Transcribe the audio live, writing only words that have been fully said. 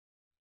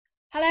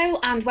Hello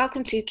and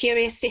welcome to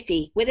Kurious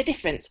City. With a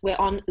difference, we're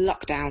on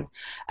lockdown.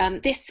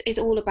 This is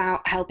all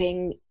about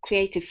helping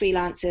creative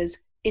freelancers,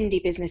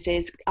 indie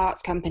businesses,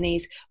 arts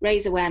companies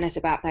raise awareness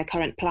about their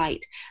current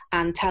plight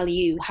and tell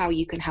you how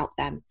you can help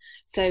them.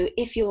 So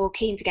if you're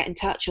keen to get in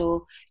touch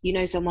or you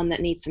know someone that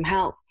needs some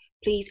help,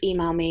 please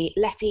email me,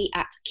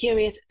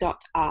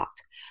 letty@kurious.art.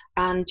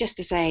 And just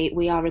to say,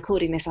 we are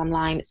recording this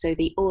online, so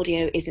the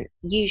audio isn't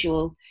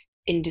usual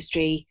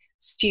industry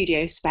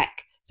studio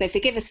spec. So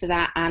forgive us for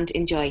that and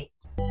enjoy.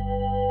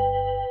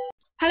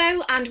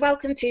 Hello and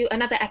welcome to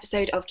another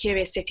episode of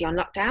Kurious City on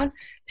Lockdown.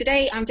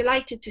 Today I'm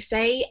delighted to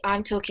say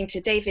I'm talking to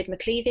David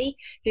McLeavy,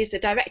 who's the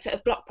director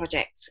of Bloc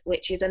Projects,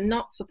 which is a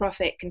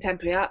not-for-profit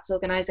contemporary arts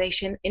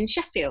organisation in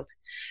Sheffield.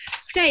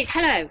 Dave,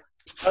 hello.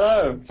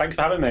 Hello, thanks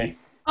for having me.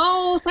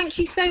 Oh, thank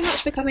you so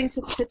much for coming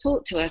to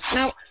talk to us.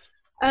 Now,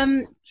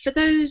 for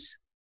those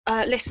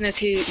listeners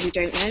who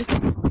don't know,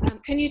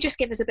 can you just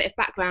give us a bit of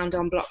background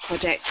on Bloc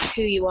Projects,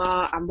 who you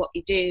are and what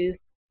you do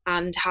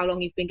and how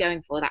long you've been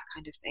going for, that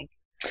kind of thing?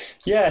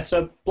 Yeah,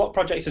 so Bloc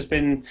Projects has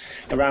been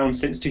around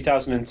since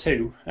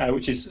 2002,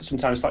 which is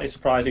sometimes slightly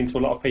surprising to a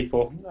lot of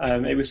people.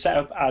 It was set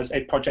up as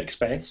a project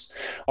space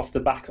off the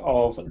back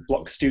of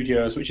Bloc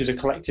Studios, which is a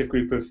collective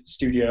group of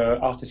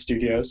artist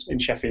studios in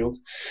Sheffield.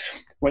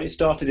 When it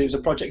started, it was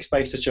a project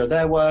space to show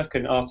their work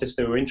and artists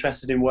they were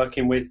interested in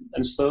working with,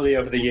 and slowly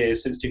over the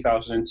years, since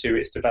 2002,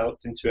 it's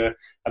developed into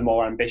a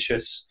more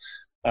ambitious,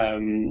 a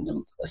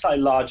slightly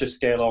larger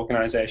scale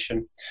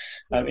organisation.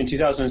 In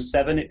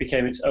 2007 it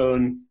became its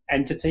own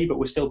entity, but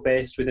we're still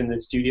based within the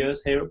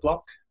studios here at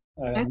Bloc.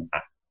 And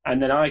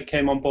then I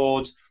came on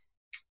board,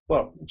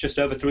 well, just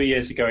over 3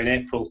 years ago in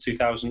April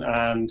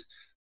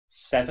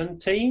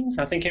 2017,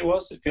 I think it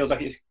was. It feels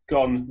like it's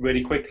gone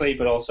really quickly,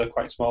 but also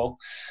quite small.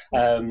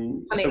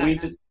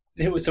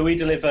 So we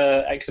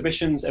deliver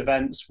exhibitions,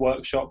 events,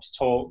 workshops,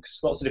 talks,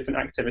 lots of different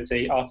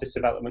activity, artist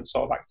development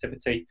sort of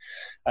activity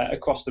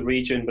across the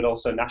region, but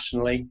also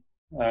nationally.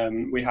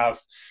 We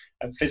have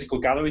a physical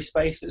gallery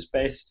space that's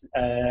based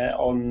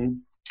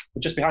on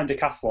just behind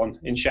Decathlon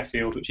in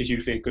Sheffield, which is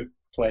usually a good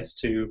place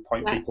to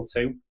point people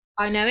to.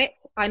 I know it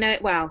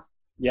well.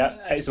 Yeah,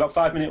 it's about a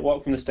 5-minute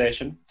walk from the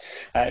station.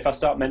 If I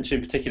start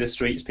mentioning particular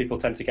streets, people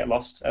tend to get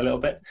lost a little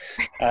bit.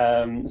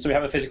 So we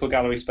have a physical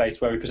gallery space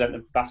where we present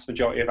the vast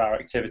majority of our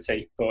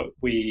activity, but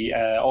we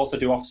also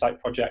do off-site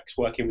projects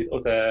working with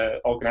other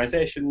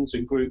organisations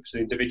and groups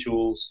and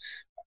individuals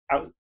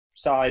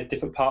outside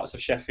different parts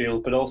of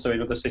Sheffield, but also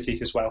in other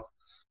cities as well.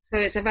 So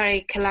it's a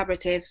very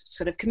collaborative,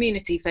 sort of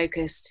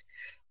community-focused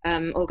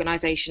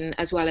organisation,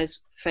 as well as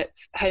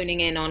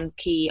honing in on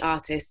key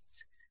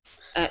artists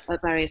at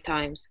various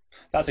times.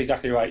 That's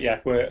exactly right, yeah.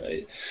 We're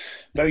a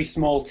very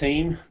small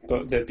team,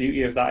 but the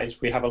beauty of that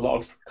is we have a lot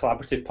of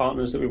collaborative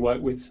partners that we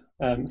work with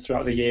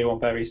throughout the year on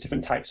various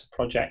different types of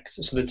projects.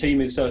 So the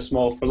team is so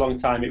small. For a long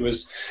time it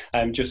was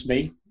just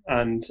me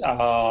and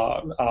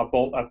our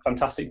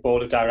fantastic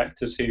board of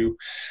directors who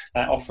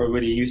offer a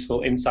really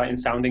useful insight and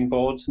sounding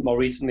board. More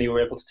recently we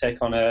were able to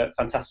take on a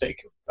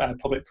fantastic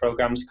public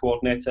programmes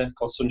coordinator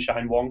called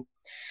Sunshine Wong.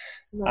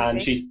 Lovely.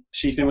 And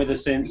she's been with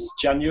us since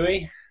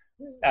January.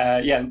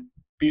 Yeah,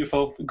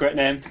 beautiful, great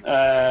name,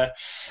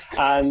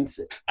 and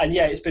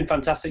yeah, it's been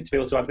fantastic to be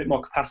able to have a bit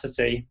more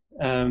capacity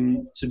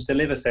to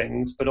deliver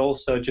things, but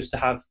also just to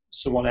have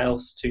someone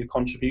else to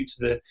contribute to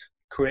the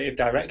creative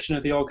direction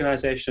of the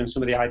organisation,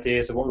 some of the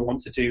ideas of what we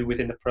want to do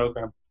within the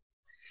programme.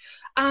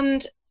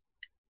 And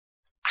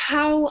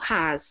how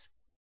has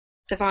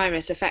the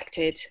virus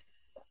affected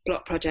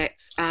Bloc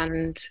Projects?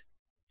 And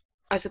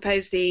I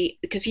suppose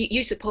because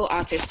you support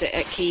artists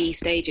at key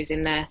stages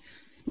in their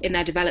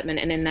development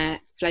and in their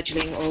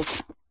fledgling or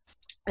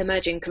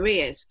emerging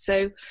careers.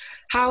 So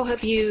how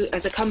have you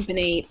as a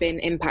company been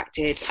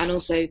impacted, and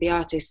also the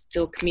artists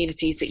or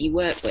communities that you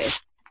work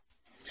with?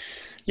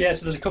 Yeah,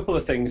 so there's a couple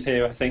of things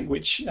here, I think,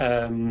 which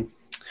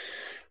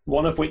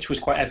one of which was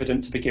quite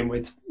evident to begin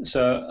with.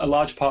 So a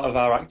large part of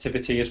our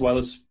activity, as well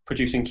as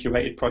producing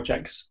curated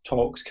projects,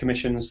 talks,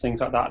 commissions,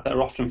 things like that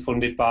are often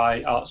funded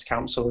by Arts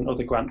Council and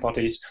other grant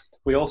bodies.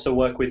 We also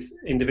work with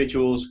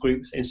individuals,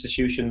 groups,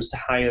 institutions to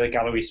hire the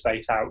gallery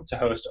space out to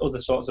host other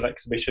sorts of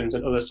exhibitions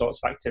and other sorts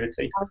of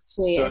activity.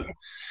 Absolutely.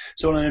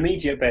 So on an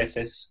immediate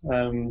basis,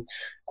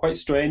 quite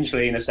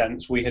strangely in a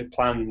sense, we had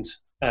planned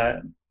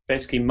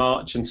basically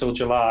March until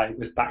July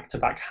with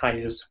back-to-back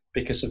hires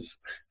because of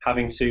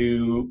having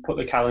to put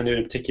the calendar in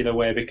a particular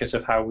way because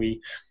of how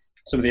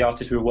some of the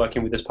artists we were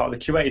working with as part of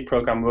the curated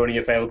programme were only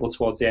available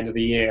towards the end of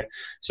the year.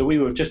 So we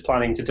were just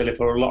planning to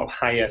deliver a lot of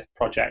hire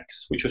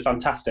projects, which was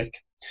fantastic.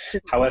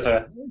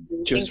 However,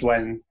 just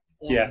when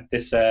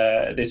this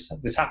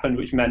happened,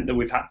 which meant that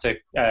we've had to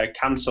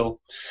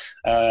cancel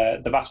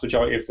the vast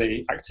majority of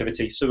the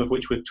activity, some of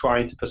which we're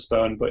trying to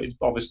postpone, but it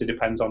obviously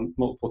depends on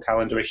multiple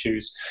calendar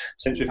issues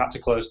since we've had to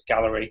close the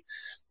gallery.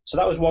 So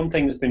that was one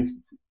thing that's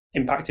been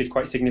impacted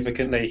quite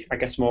significantly, I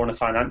guess more on a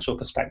financial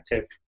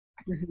perspective.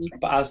 Mm-hmm.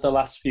 But as the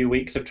last few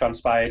weeks have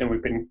transpired and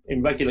we've been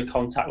in regular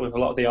contact with a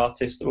lot of the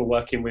artists that we're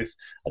working with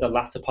at the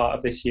latter part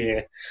of this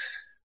year,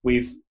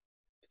 we've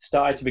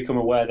started to become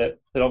aware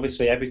that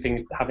obviously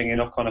everything's having a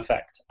knock-on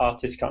effect.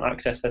 Artists can't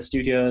access their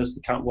studios,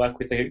 they can't work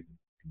with the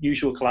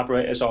usual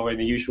collaborators or in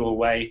the usual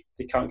way.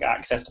 They can't get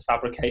access to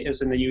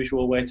fabricators in the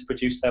usual way to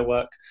produce their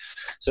work.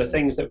 So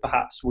things that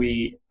perhaps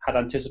we had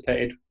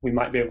anticipated we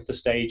might be able to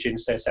stage in,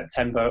 say,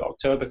 September,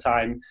 October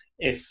time,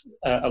 if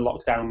a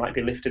lockdown might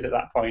be lifted at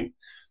that point,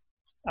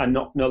 and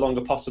no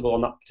longer possible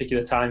on that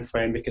particular time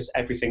frame because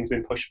everything's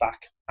been pushed back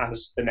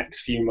as the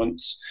next few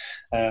months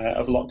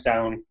of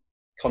lockdown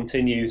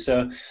continue.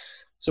 So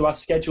our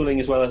scheduling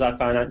as well as our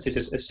finances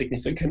has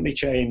significantly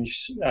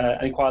changed,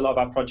 and quite a lot of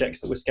our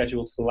projects that were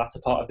scheduled for the latter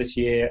part of this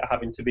year are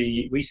having to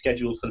be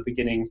rescheduled for the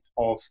beginning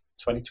of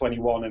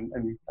 2021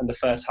 and the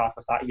first half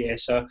of that year.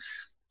 So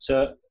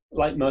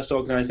like most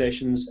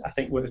organisations, I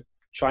think we're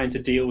trying to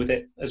deal with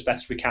it as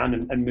best we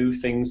can and move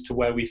things to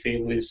where we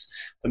feel is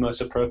the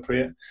most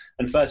appropriate.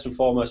 And first and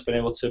foremost, being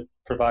able to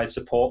provide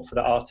support for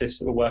the artists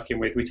that we're working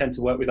with. We tend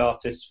to work with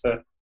artists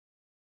for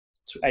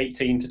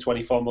 18 to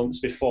 24 months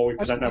before we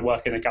present their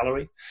work in a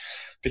gallery,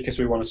 because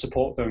we want to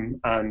support them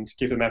and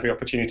give them every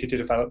opportunity to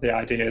develop the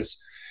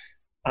ideas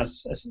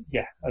as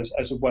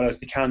well as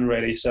they can,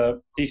 really.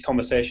 So these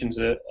conversations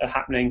are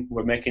happening,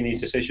 we're making these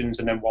decisions,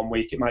 and then 1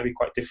 week it might be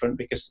quite different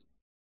because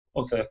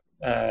other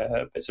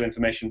bits of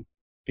information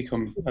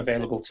become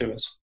available to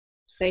us.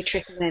 They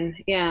trickle in,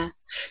 yeah.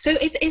 So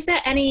is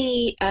there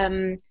any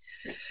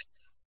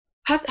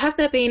have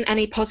there been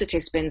any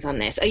positive spins on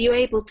this? Are you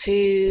able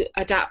to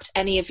adapt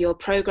any of your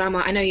program?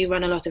 I know you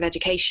run a lot of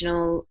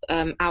educational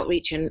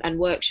outreach and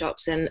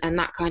workshops and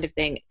that kind of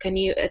thing. Can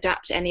you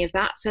adapt any of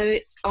that so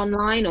it's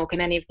online, or can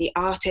any of the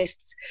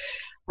artists,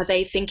 are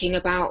they thinking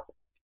about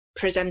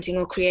presenting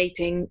or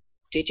creating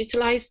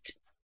digitalized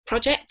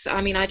projects?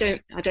 I mean, I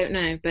don't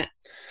know, but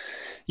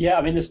yeah,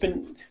 I mean, there's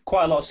been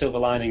quite a lot of silver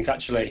linings,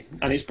 actually,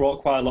 and it's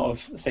brought quite a lot of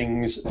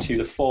things to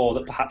the fore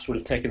that perhaps would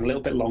have taken a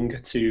little bit longer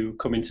to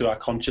come into our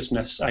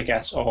consciousness, I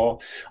guess, or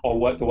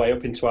work their way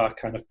up into our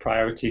kind of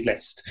priority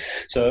list.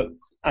 So,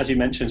 as you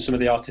mentioned, some of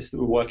the artists that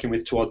we're working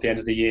with towards the end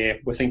of the year,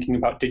 we're thinking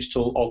about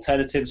digital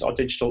alternatives or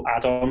digital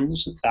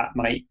add-ons that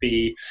might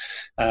be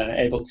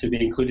able to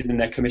be included in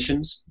their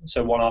commissions.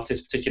 So one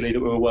artist particularly that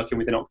we were working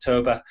with in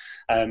October,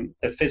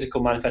 the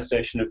physical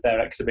manifestation of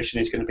their exhibition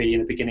is going to be in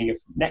the beginning of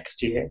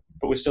next year,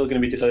 but we're still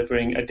going to be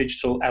delivering a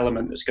digital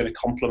element that's going to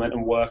complement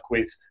and work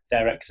with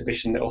their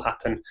exhibition that will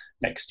happen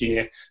next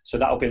year. So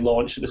that'll be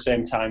launched at the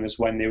same time as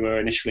when they were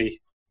initially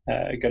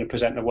going to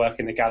present the work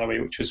in the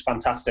gallery, which was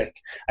fantastic.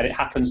 And it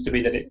happens to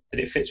be that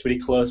it fits really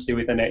closely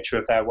with the nature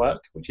of their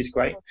work, which is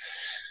great.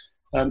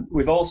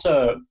 We've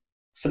also,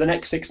 for the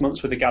next 6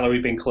 months with the gallery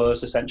being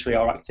closed, essentially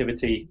our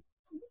activity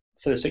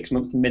for the 6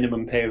 month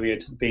minimum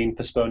period being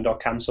postponed or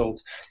cancelled,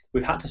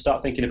 we've had to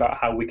start thinking about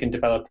how we can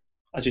develop,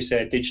 as you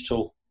say, a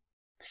digital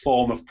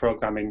form of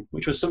programming,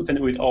 which was something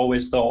that we'd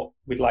always thought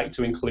we'd like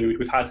to include.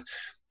 We've had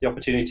the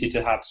opportunity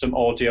to have some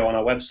audio on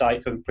our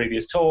website from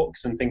previous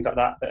talks and things like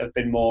that have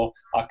been more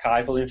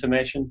archival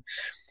information.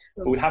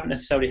 But we haven't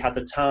necessarily had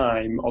the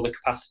time or the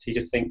capacity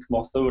to think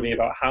more thoroughly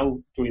about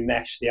how do we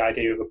mesh the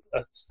idea of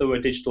a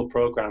thorough digital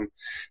program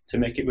to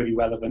make it really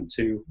relevant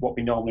to what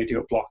we normally do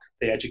at Bloc,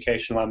 the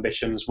educational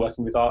ambitions,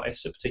 working with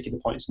artists at particular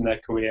points in their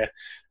career,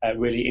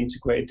 really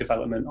integrated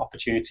development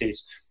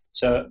opportunities.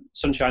 So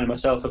Sunshine and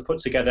myself have put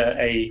together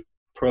a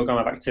program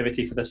of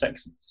activity for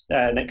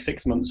the next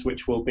 6 months,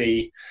 which will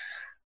be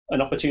an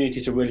opportunity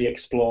to really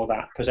explore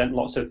that, present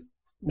lots of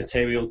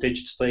material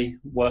digitally,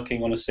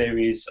 working on a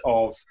series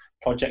of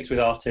projects with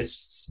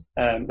artists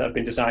that have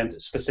been designed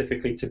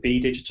specifically to be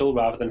digital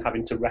rather than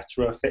having to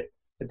retrofit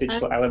a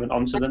digital element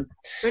onto them.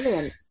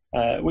 Brilliant.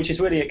 Which is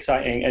really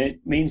exciting, and it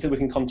means that we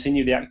can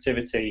continue the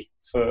activity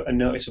for a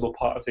noticeable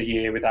part of the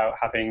year without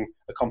having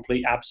a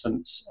complete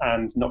absence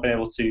and not being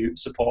able to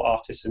support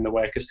artists in the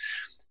way, because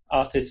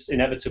artists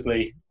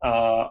inevitably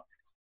are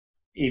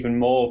even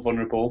more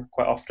vulnerable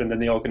quite often than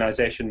the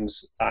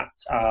organisations that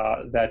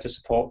are there to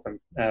support them,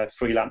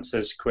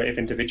 freelancers, creative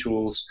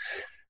individuals.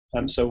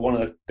 So one of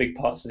the big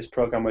parts of this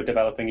programme we're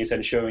developing is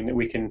ensuring that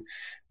we can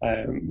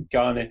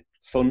garner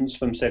funds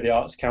from, say, the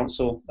Arts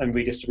Council and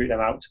redistribute them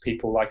out to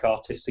people like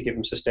artists to give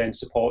them sustained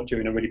support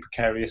during a really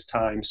precarious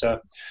time. So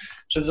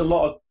there's a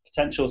lot of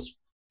potential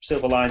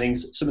silver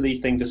linings. Some of these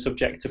things are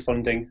subject to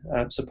funding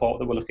support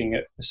that we're looking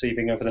at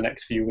receiving over the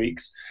next few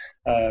weeks.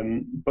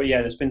 But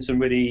yeah, there's been some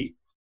really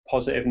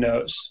positive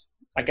notes.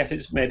 I guess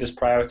it's made us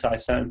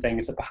prioritise certain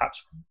things that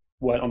perhaps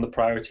weren't on the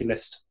priority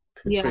list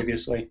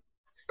previously.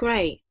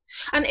 Great.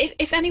 And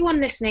if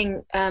anyone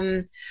listening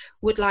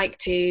would like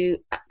to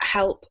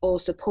help or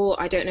support,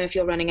 I don't know if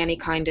you're running any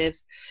kind of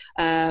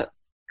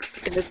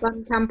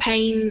fund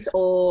campaigns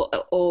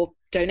or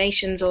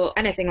donations or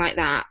anything like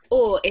that,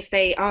 or if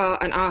they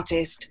are an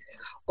artist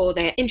or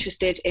they're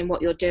interested in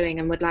what you're doing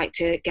and would like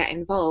to get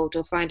involved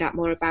or find out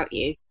more about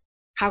you,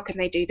 how can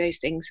they do those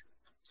things?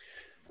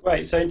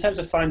 Right, so in terms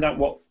of find out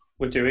what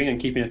we're doing and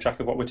keeping a track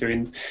of what we're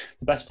doing,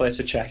 the best place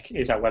to check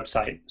is our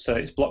website. So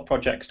it's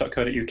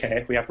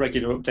blocprojects.co.uk. We have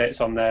regular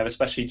updates on there,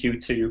 especially due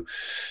to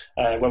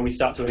when we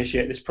start to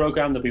initiate this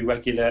programme. There'll be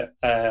regular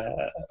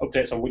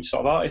updates on which sort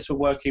of artists we're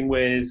working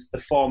with, the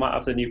format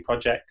of the new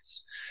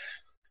projects.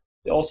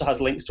 It also has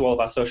links to all of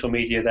our social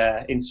media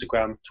there,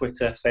 Instagram,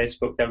 Twitter,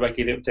 Facebook. They're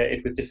regularly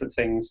updated with different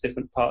things.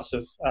 Different parts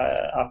of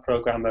our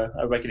programme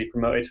are regularly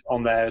promoted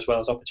on there, as well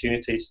as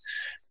opportunities.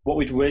 What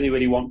we'd really,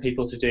 really want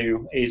people to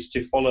do is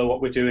to follow what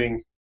we're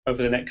doing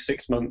over the next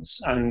 6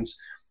 months and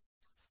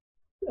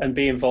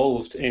be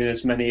involved in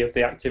as many of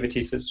the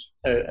activities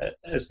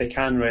as they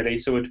can, really.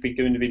 So we're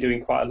going to be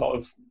doing quite a lot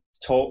of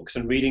talks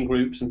and reading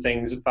groups and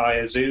things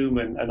via Zoom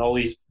and all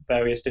these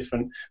various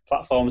different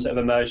platforms that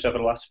have emerged over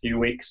the last few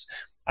weeks.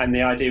 And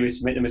the idea is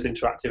to make them as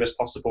interactive as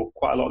possible.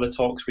 Quite a lot of the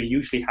talks we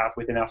usually have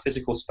within our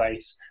physical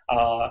space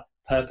are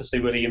purposely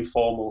really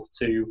informal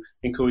to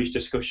encourage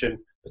discussion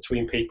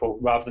between people,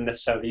 rather than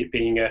necessarily it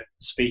being a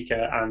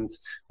speaker and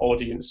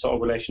audience sort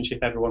of relationship.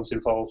 Everyone's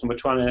involved, and we're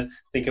trying to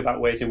think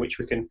about ways in which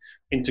we can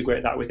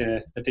integrate that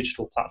within a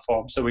digital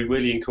platform. So we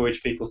really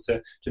encourage people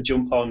to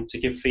jump on, to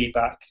give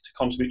feedback, to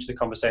contribute to the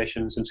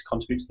conversations and to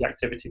contribute to the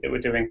activity that we're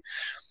doing.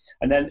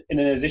 And then in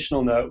an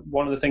additional note,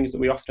 one of the things that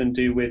we often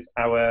do with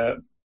our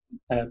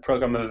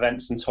programme of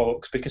events and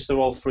talks, because they're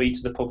all free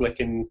to the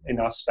public in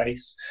our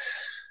space,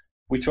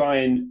 we try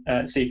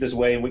and see if there's a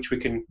way in which we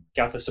can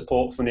gather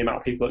support from the amount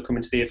of people that come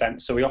into the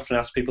event. So we often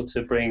ask people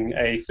to bring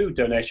a food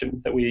donation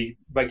that we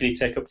regularly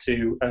take up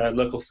to a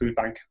local food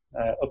bank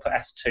up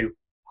at S2.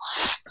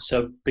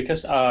 So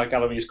because our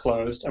gallery is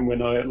closed and we're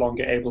no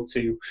longer able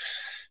to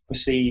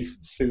receive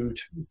food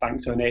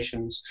bank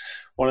donations,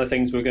 one of the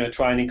things we're going to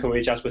try and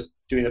encourage as we're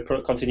doing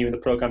continuing the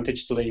programme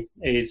digitally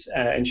is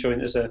ensuring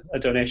there's a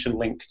donation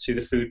link to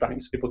the food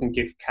bank so people can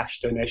give cash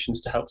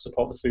donations to help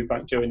support the food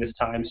bank during this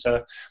time.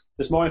 So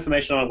there's more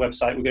information on our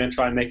website. We're going to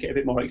try and make it a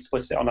bit more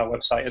explicit on our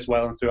website as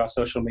well and through our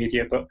social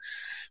media. But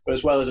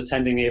as well as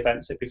attending the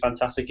events, it'd be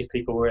fantastic if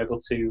people were able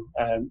to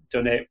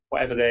donate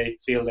whatever they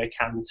feel they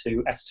can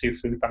to S2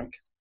 Food Bank.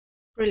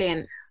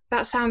 Brilliant.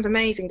 That sounds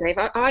amazing, Dave.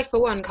 I for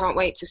one can't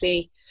wait to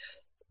see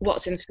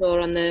what's in store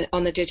on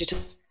the digital.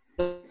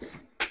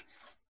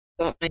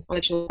 I'll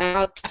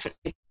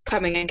definitely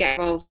coming and get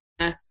involved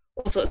in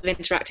all sorts of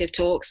interactive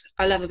talks.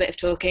 I love a bit of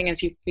talking,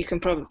 as you can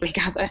probably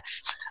gather.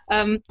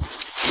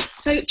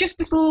 So just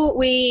before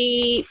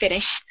we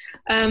finish,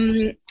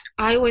 I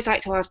always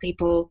like to ask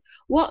people,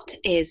 what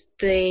is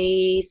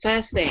the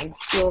first thing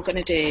you're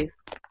going to do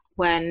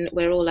when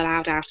we're all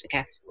allowed out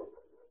again?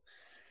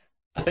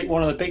 I think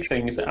one of the big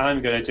things that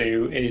I'm going to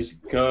do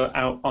is go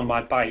out on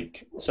my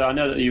bike. So I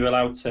know that you're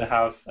allowed to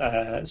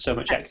have so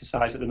much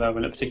exercise at the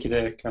moment, a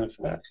particular kind of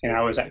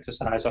hours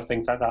exercise or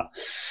things like that.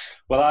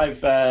 Well,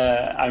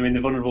 I'm in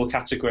the vulnerable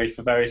category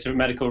for various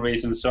medical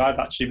reasons, so I've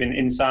actually been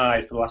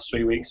inside for the last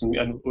 3 weeks,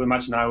 and we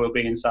imagine I will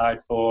be inside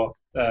for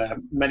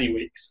many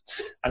weeks.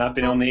 And I've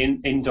been on the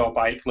indoor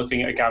bike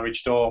looking at a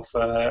garage door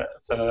for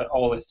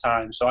all this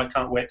time, so I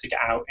can't wait to get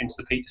out into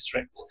the Peak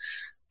District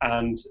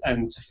and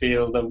to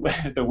feel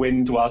the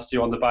wind whilst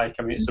you're on the bike.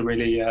 I mean, it's a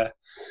really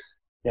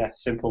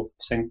simple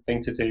thing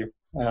to do.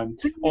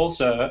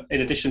 Also,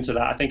 in addition to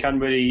that, I think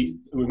we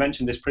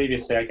mentioned this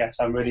previously, I guess,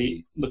 I'm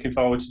really looking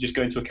forward to just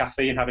going to a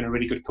cafe and having a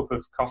really good cup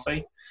of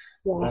coffee,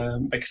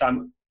 because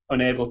I'm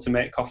unable to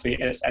make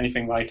coffee at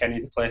anything like any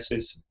of the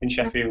places in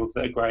Sheffield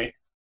that are great.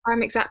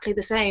 I'm exactly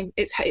the same.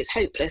 It's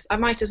hopeless. I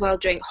might as well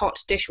drink hot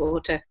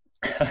dishwater.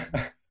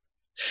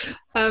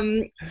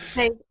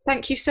 Hey,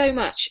 thank you so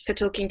much for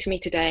talking to me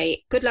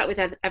today. Good luck with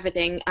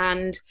everything,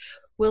 and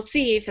we'll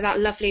see you for that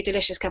lovely,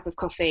 delicious cup of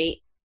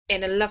coffee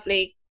in a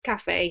lovely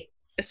cafe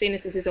as soon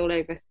as this is all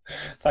over.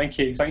 Thank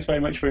you. Thanks very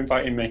much for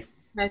inviting me.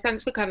 No,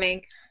 thanks for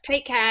coming.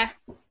 Take care.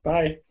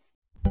 Bye.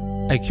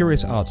 A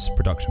Kurious Arts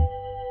production.